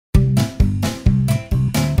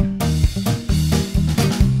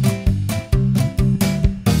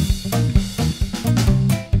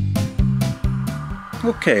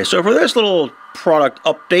Okay, so for this little product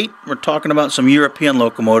update, we're talking about some European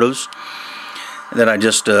locomotives that I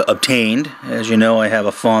just obtained. As you know, I have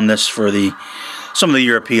a fondness for some of the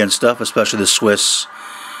European stuff, especially the Swiss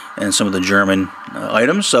and some of the German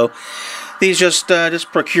items. So these just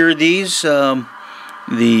procured these. In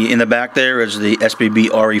the back there is the SBB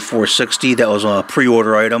Re460. That was a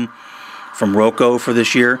pre-order item from Roco for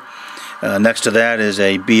this year. Next to that is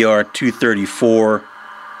a BR234,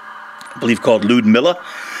 I believe called Ludmilla.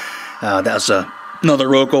 That's another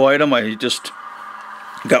Roco item. I just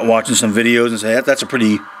got watching some videos and said that's a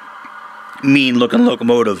pretty mean looking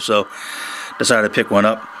locomotive, so decided to pick one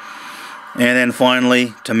up. And then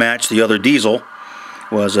finally, to match the other diesel,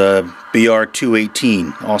 was a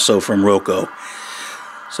BR218, also from Roco.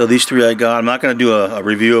 So these three I got. I'm not going to do a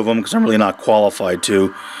review of them because I'm really not qualified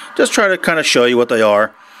to. Just try to kind of show you what they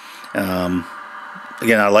are.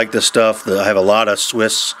 Again, I like this stuff. I have a lot of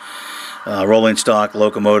Swiss rolling stock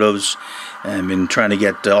locomotives, and I've been trying to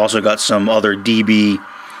get. Also got some other DB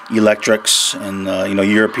electrics and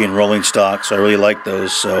European rolling stock. So I really like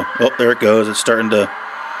those. So oh, there it goes. It's starting to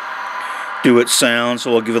do its sound.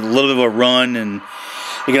 So we'll give it a little bit of a run. And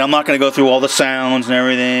again, I'm not going to go through all the sounds and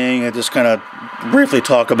everything. I just kind of briefly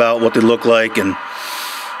talk about what they look like and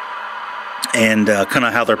kind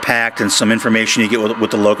of how they're packed and some information you get with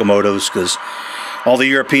the locomotives, because all the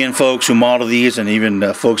European folks who model these, and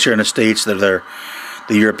even folks here in the States that are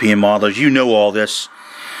the European modelers, you know all this.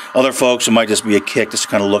 Other folks, it might just be a kick just to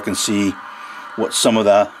kind of look and see what some of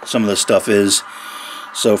the stuff is.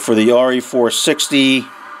 So for the Re460,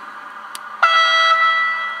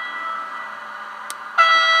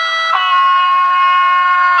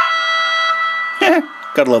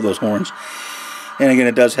 gotta love those horns. And again,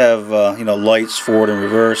 it does have lights forward and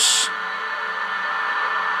reverse.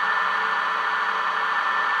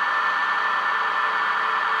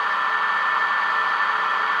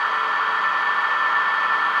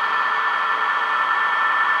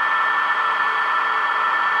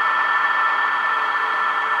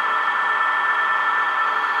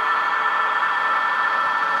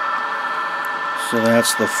 So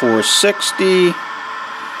that's the 460.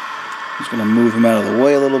 Just going to move him out of the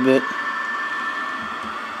way a little bit.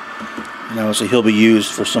 And obviously he'll be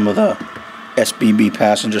used for some of the SBB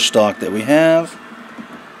passenger stock that we have.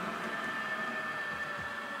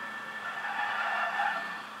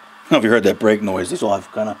 I don't know if you heard that brake noise. These all have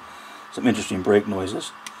kind of some interesting brake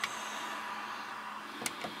noises.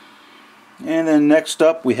 And then next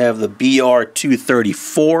up we have the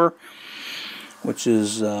BR234, which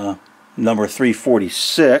is number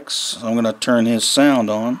 346. So I'm going to turn his sound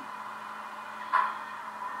on.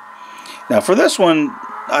 Now for this one,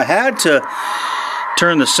 I had to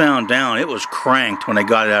turn the sound down. It was cranked when I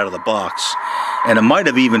got it out of the box, and it might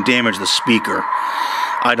have even damaged the speaker.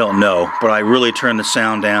 I don't know, but I really turned the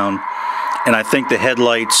sound down, and I think the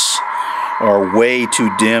headlights are way too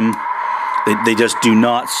dim. They just do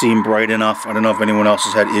not seem bright enough. I don't know if anyone else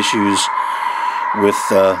has had issues with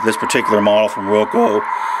this particular model from Roco.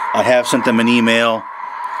 I have sent them an email.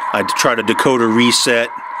 I tried a decoder reset.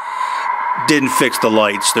 Didn't fix the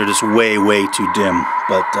lights. They're just way too dim.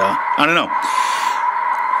 But I don't know.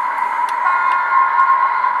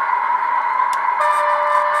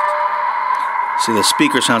 See, the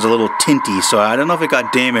speaker sounds a little tinty, so I don't know if it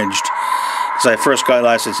got damaged. Because I first got it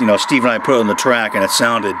last, Steve and I put it on the track, and it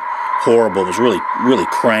sounded horrible. It was really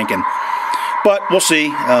cranking. But we'll see.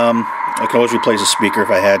 I can always replace a speaker if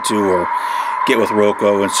I had to, or get with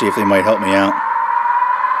Roco and see if they might help me out.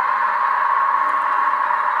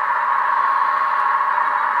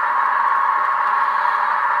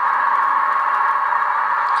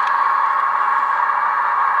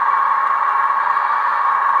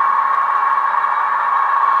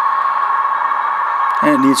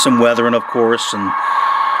 And it needs some weathering, of course, and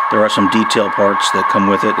there are some detail parts that come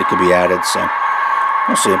with it that could be added, so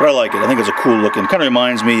we'll see. But I like it. I think it's a cool looking. Kind of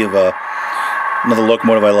reminds me of another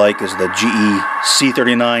locomotive I like is the GE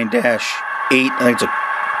C39-8. I think it's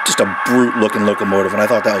just a brute looking locomotive, and I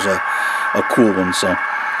thought that was a cool one. So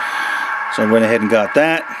I went ahead and got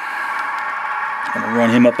that. I'm going to run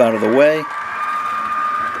him up out of the way.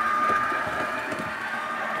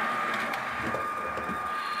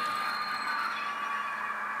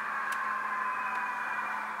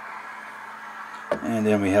 And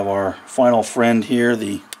then we have our final friend here,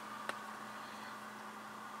 the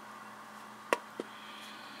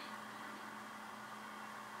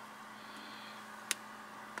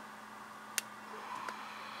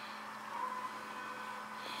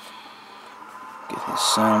get his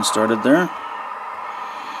sound started there.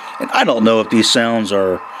 And I don't know if these sounds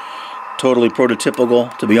are totally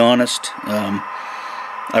prototypical, to be honest.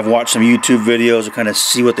 I've watched some YouTube videos to kind of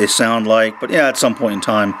see what they sound like, but yeah, at some point in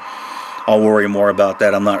time I'll worry more about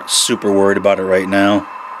that. I'm not super worried about it right now.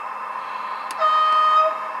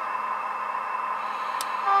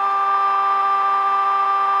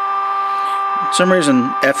 For some reason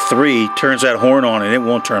F3 turns that horn on and it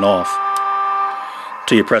won't turn off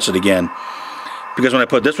till you press it again, because when I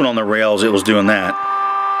put this one on the rails it was doing that.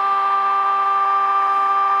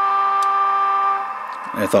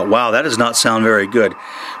 And I thought, wow, that does not sound very good,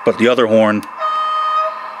 but the other horn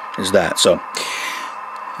is that. So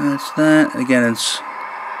that's that. Again, it's,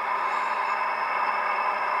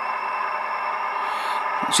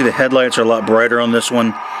 you see the headlights are a lot brighter on this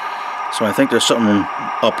one, so I think there's something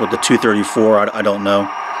up with the 234. I don't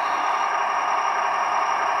know.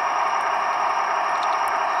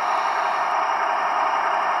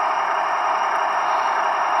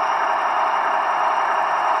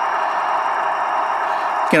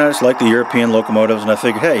 Again, I just like the European locomotives, and I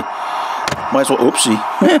figured, hey, might as well, oopsie,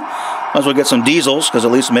 might as well get some diesels, because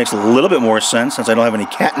at least it makes a little bit more sense since I don't have any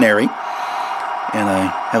catenary, and I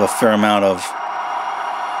have a fair amount of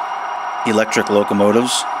electric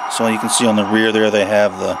locomotives. So you can see on the rear there they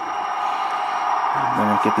have the, I'm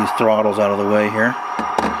going to get these throttles out of the way here.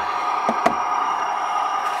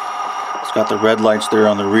 It's got the red lights there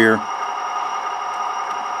on the rear.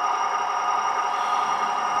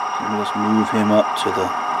 So let me just move him up to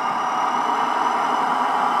the,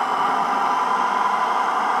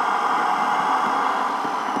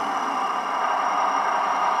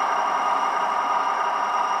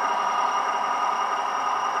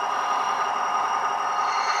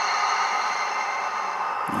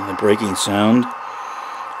 and the braking sound.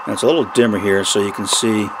 And it's a little dimmer here, so you can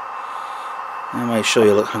see. I might show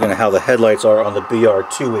you kind of how the headlights are on the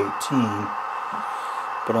BR218,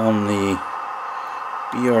 but on the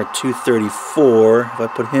BR234, if I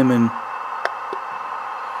put him in,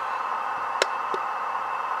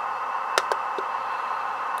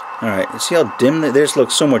 alright, you see how dim they just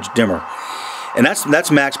look so much dimmer. And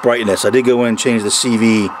that's max brightness. I did go in and change the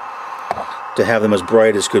CV to have them as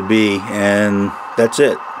bright as could be, and that's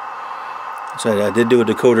it. So I did do a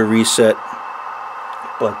decoder reset,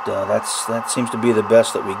 but that seems to be the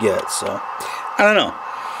best that we get. So I don't know.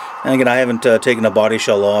 And again, I haven't taken the body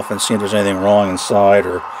shell off and seen if there's anything wrong inside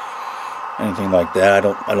or anything like that.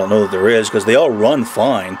 I don't know that there is, because they all run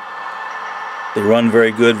fine. They run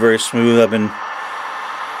very good, very smooth. One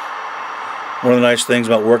of the nice things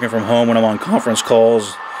about working from home when I'm on conference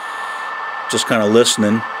calls, just kind of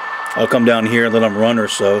listening, I'll come down here and let them run or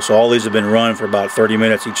so. So all these have been run for about 30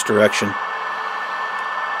 minutes each direction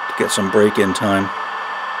to get some break-in time.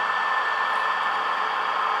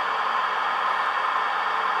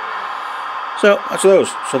 So that's those.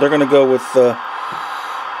 So they're going to go with,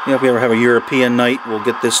 if we ever have a European night, we'll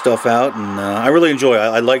get this stuff out. And I really enjoy it.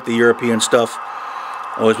 I like the European stuff.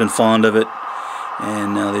 Always been fond of it.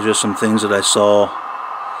 And there's just some things that I saw.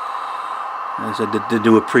 As I did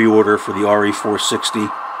do a pre-order for the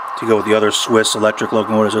Re460 to go with the other Swiss electric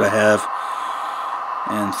locomotives that I have,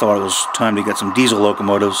 and thought it was time to get some diesel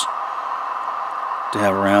locomotives to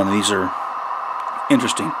have around. And these are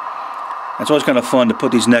interesting. It's always kind of fun to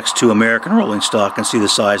put these next to American rolling stock and see the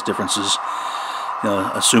size differences.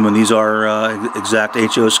 Assuming these are exact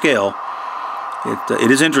HO scale,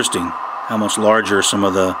 it is interesting how much larger some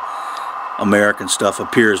of the American stuff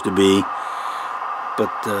appears to be.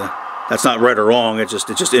 But that's not right or wrong. It's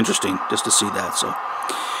just interesting just to see that.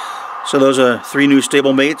 So those are 3 new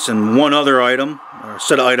stablemates and one other item, or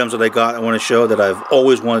set of items that I want to show that I've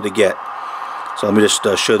always wanted to get. So let me just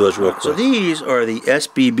show those real quick. So these are the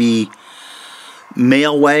SBB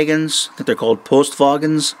mail wagons. I think they're called post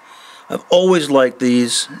wagons. I've always liked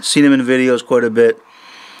these, seen them in videos quite a bit.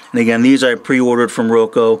 And again, these I pre-ordered from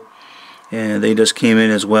Roco, and they just came in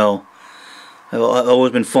as well. I've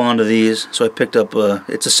always been fond of these, so I picked up,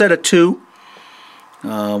 it's a set of 2.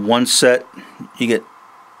 One set, you get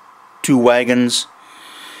 2 wagons,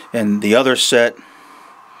 and the other set,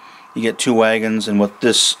 you get 2 wagons. And with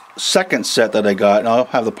this second set that I got, and I'll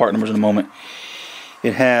have the part numbers in a moment,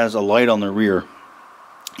 it has a light on the rear.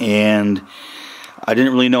 And I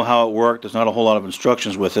didn't really know how it worked. There's not a whole lot of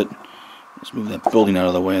instructions with it. Let's move that building out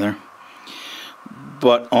of the way there.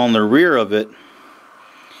 But on the rear of it,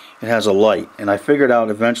 it has a light, and I figured out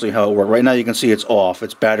eventually how it worked. Right now you can see it's off.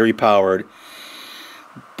 It's battery powered.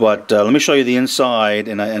 But let me show you the inside,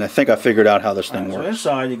 and I think I figured out how this thing works. So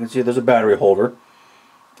inside you can see there's a battery holder,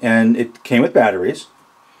 and it came with batteries.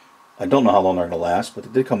 I don't know how long they're going to last, but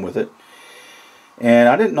it did come with it. And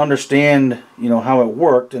I didn't understand, how it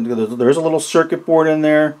worked. And there's a little circuit board in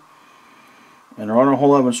there, and there aren't a whole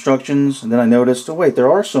lot of instructions. And then I noticed, oh wait,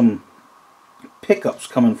 there are some pickups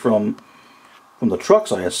coming from the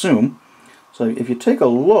trucks, I assume. So if you take a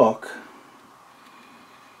look,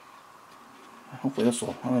 hopefully this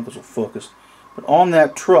will, I don't know if this will focus, but on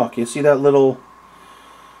that truck, you see that little,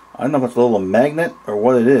 I don't know if it's a little magnet or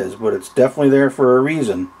what it is, but it's definitely there for a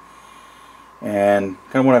reason. And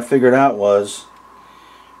kind of what I figured out was,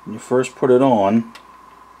 when you first put it on,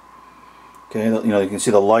 okay, you know, you can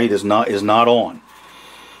see the light is not on.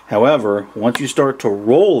 However, once you start to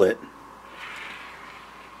roll it,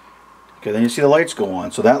 okay, then you see the lights go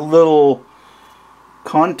on. So that little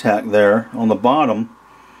contact there on the bottom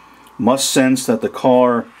must sense that the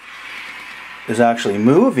car is actually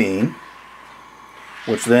moving,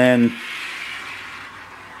 which then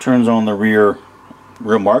turns on the rear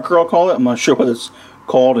marker, I'll call it. I'm not sure what it's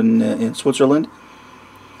called in Switzerland.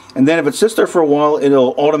 And then if it sits there for a while,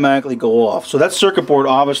 it'll automatically go off. So that circuit board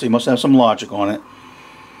obviously must have some logic on it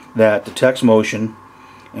that detects motion,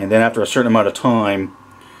 and then after a certain amount of time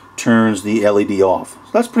turns the LED off.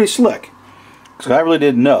 So that's pretty slick. Because I really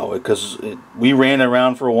didn't know, because we ran it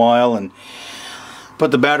around for a while and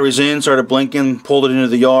put the batteries in, started blinking, pulled it into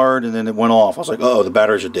the yard, and then it went off. I was like, oh, the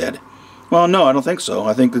batteries are dead. Well, no, I don't think so.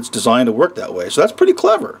 I think it's designed to work that way. So that's pretty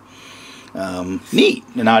clever. Neat.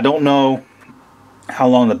 And I don't know how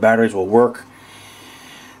long the batteries will work.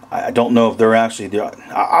 I don't know if they're actually...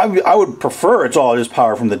 I would prefer it's all just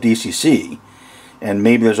power from the DCC. And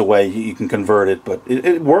maybe there's a way you can convert it, but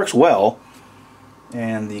it works well.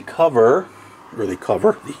 And the cover, or the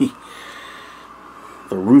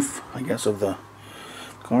roof, I guess, of the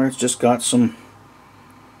car, it's just got some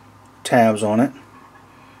tabs on it.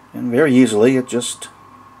 And very easily it just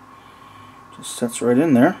sets right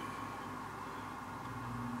in there.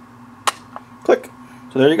 Click.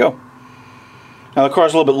 So there you go. Now the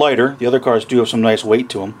car's a little bit lighter. The other cars do have some nice weight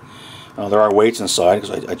to them. There are weights inside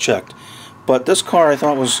because I checked. But this car I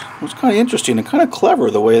thought was kind of interesting and kind of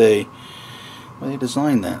clever the way they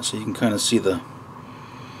designed that. So you can kind of see the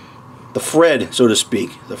Fred, so to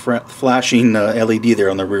speak, the flashing LED there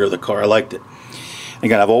on the rear of the car. I liked it.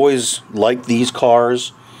 Again, I've always liked these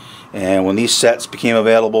cars, and when these sets became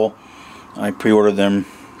available, I pre-ordered them.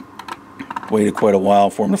 Waited quite a while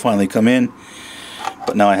for them to finally come in,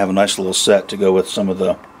 but now I have a nice little set to go with some of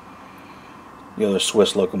the other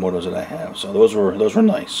Swiss locomotives that I have. So those were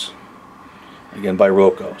nice. Again, by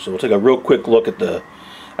Roco. So we'll take a real quick look at the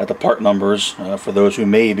part numbers for those who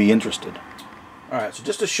may be interested. Alright, so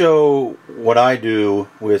just to show what I do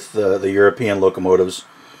with the European locomotives,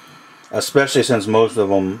 especially since most of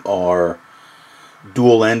them are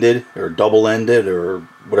dual-ended or double-ended or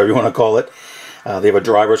whatever you want to call it. They have a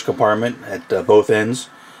driver's compartment at both ends.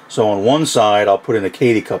 So on one side I'll put in a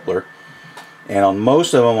Katie coupler, and on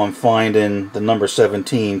most of them I'm finding the number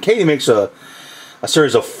 17. Katie makes a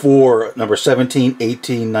series of 4, number 17,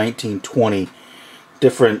 18, 19, 20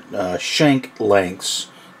 different shank lengths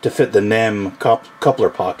to fit the NEM coupler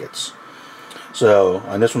pockets. So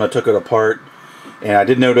on this one I took it apart, and I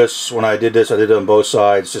did notice when I did this, I did it on both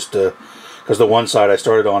sides just because the one side I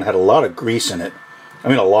started on had a lot of grease in it. I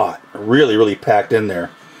mean a lot. Really, really packed in there.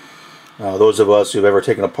 Those of us who've ever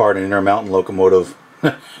taken apart an Intermountain locomotive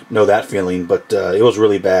know that feeling, but it was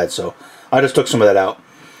really bad, so I just took some of that out.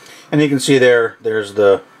 And you can see there's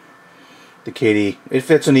the Katie. It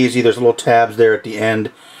fits in easy. There's little tabs there at the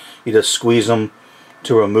end. You just squeeze them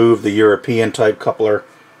to remove the European type coupler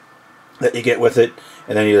that you get with it,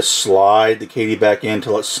 and then you just slide the Katie back in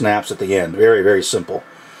until it snaps at the end. Very, very simple.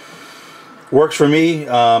 Works for me.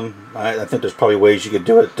 I think there's probably ways you could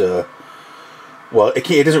do it. Well, it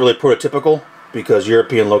isn't really prototypical because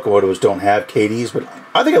European locomotives don't have Katies, but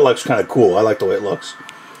I think it looks kind of cool. I like the way it looks.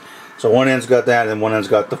 So one end's got that, and one end's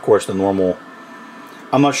got, of course, the normal.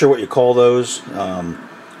 I'm not sure what you call those.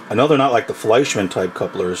 I know they're not like the Fleischmann type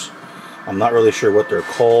couplers. I'm not really sure what they're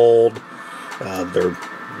called.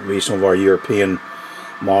 Maybe some of our European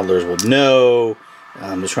modelers will know.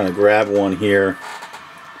 I'm just trying to grab one here.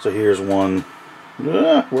 So here's one.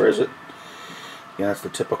 Where is it? Yeah, that's the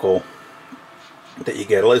typical that you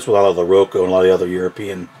get, at least with a lot of the Roco and a lot of the other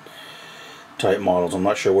European type models. I'm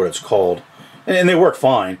not sure what it's called. And they work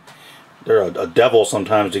fine. They're a devil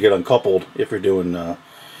sometimes to get uncoupled if you're doing,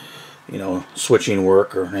 you know, switching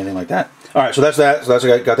work or anything like that. All right, so that's that. So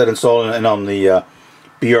I got that installed, and on the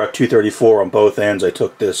BR234 on both ends, I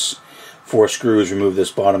took this 4 screws, removed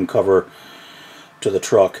this bottom cover to the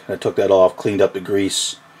truck. I took that off, cleaned up the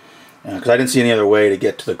grease, because I didn't see any other way to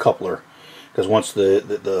get to the coupler. Because once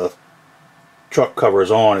the truck cover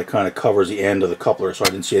is on, it kind of covers the end of the coupler, so I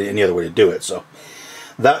didn't see any other way to do it. So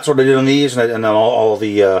that's what I did on these, and then all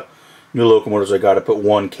the new locomotives I got to put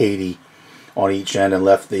one Katie on each end and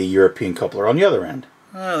left the European coupler on the other end.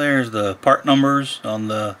 There's the part numbers on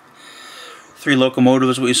the 3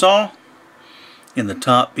 locomotives we saw. In the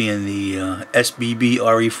top being the SBB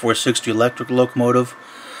Re460 electric locomotive.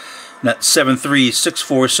 And that's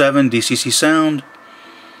 73647 DCC sound.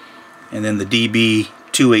 And then the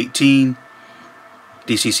BR218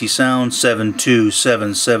 DCC sound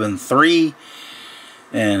 72773.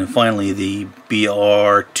 And finally the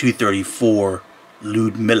BR234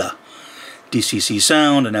 Ludmilla DCC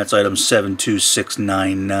sound, and that's item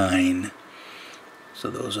 72699. So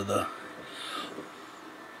those are the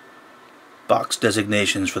box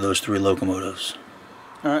designations for those 3 locomotives.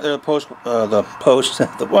 Alright, they're the posts,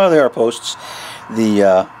 well, they are posts.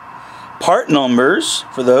 The part numbers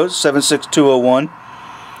for those, 76201,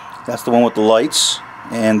 that's the one with the lights,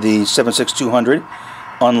 and the 76200,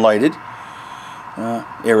 unlighted.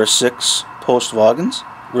 Era 6 post wagons,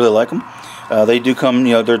 really like them. They do come,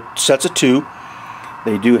 you know, they're sets of 2.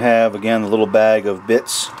 They do have, again, a little bag of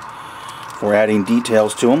bits for adding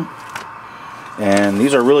details to them. And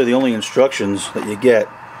these are really the only instructions that you get.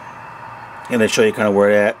 And they show you kind of where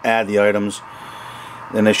to add the items.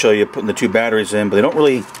 Then they show you putting the 2 batteries in, but they don't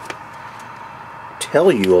really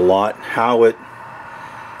tell you a lot how it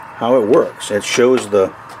works. It shows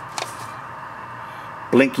the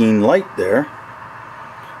blinking light there.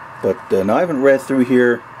 But now I haven't read through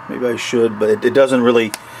here. Maybe I should, but it doesn't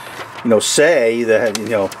really, you know, say that, you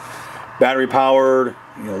know, battery powered,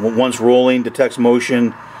 you know, once rolling, detects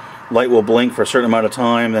motion, light will blink for a certain amount of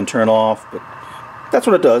time, then turn off. But that's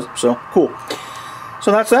what it does. So cool.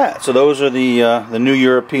 So that's that. So those are the new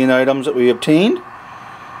European items that we obtained,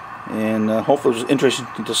 and hopefully it was interesting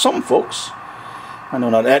to some folks. I know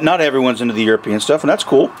not everyone's into the European stuff, and that's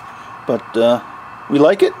cool, but we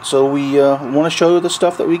like it. So we want to show you the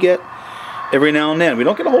stuff that we get every now and then. We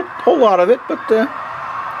don't get a whole lot of it, but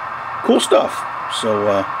cool stuff. So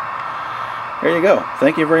there you go.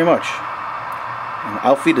 Thank you very much. And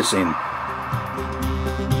auf Wiedersehen.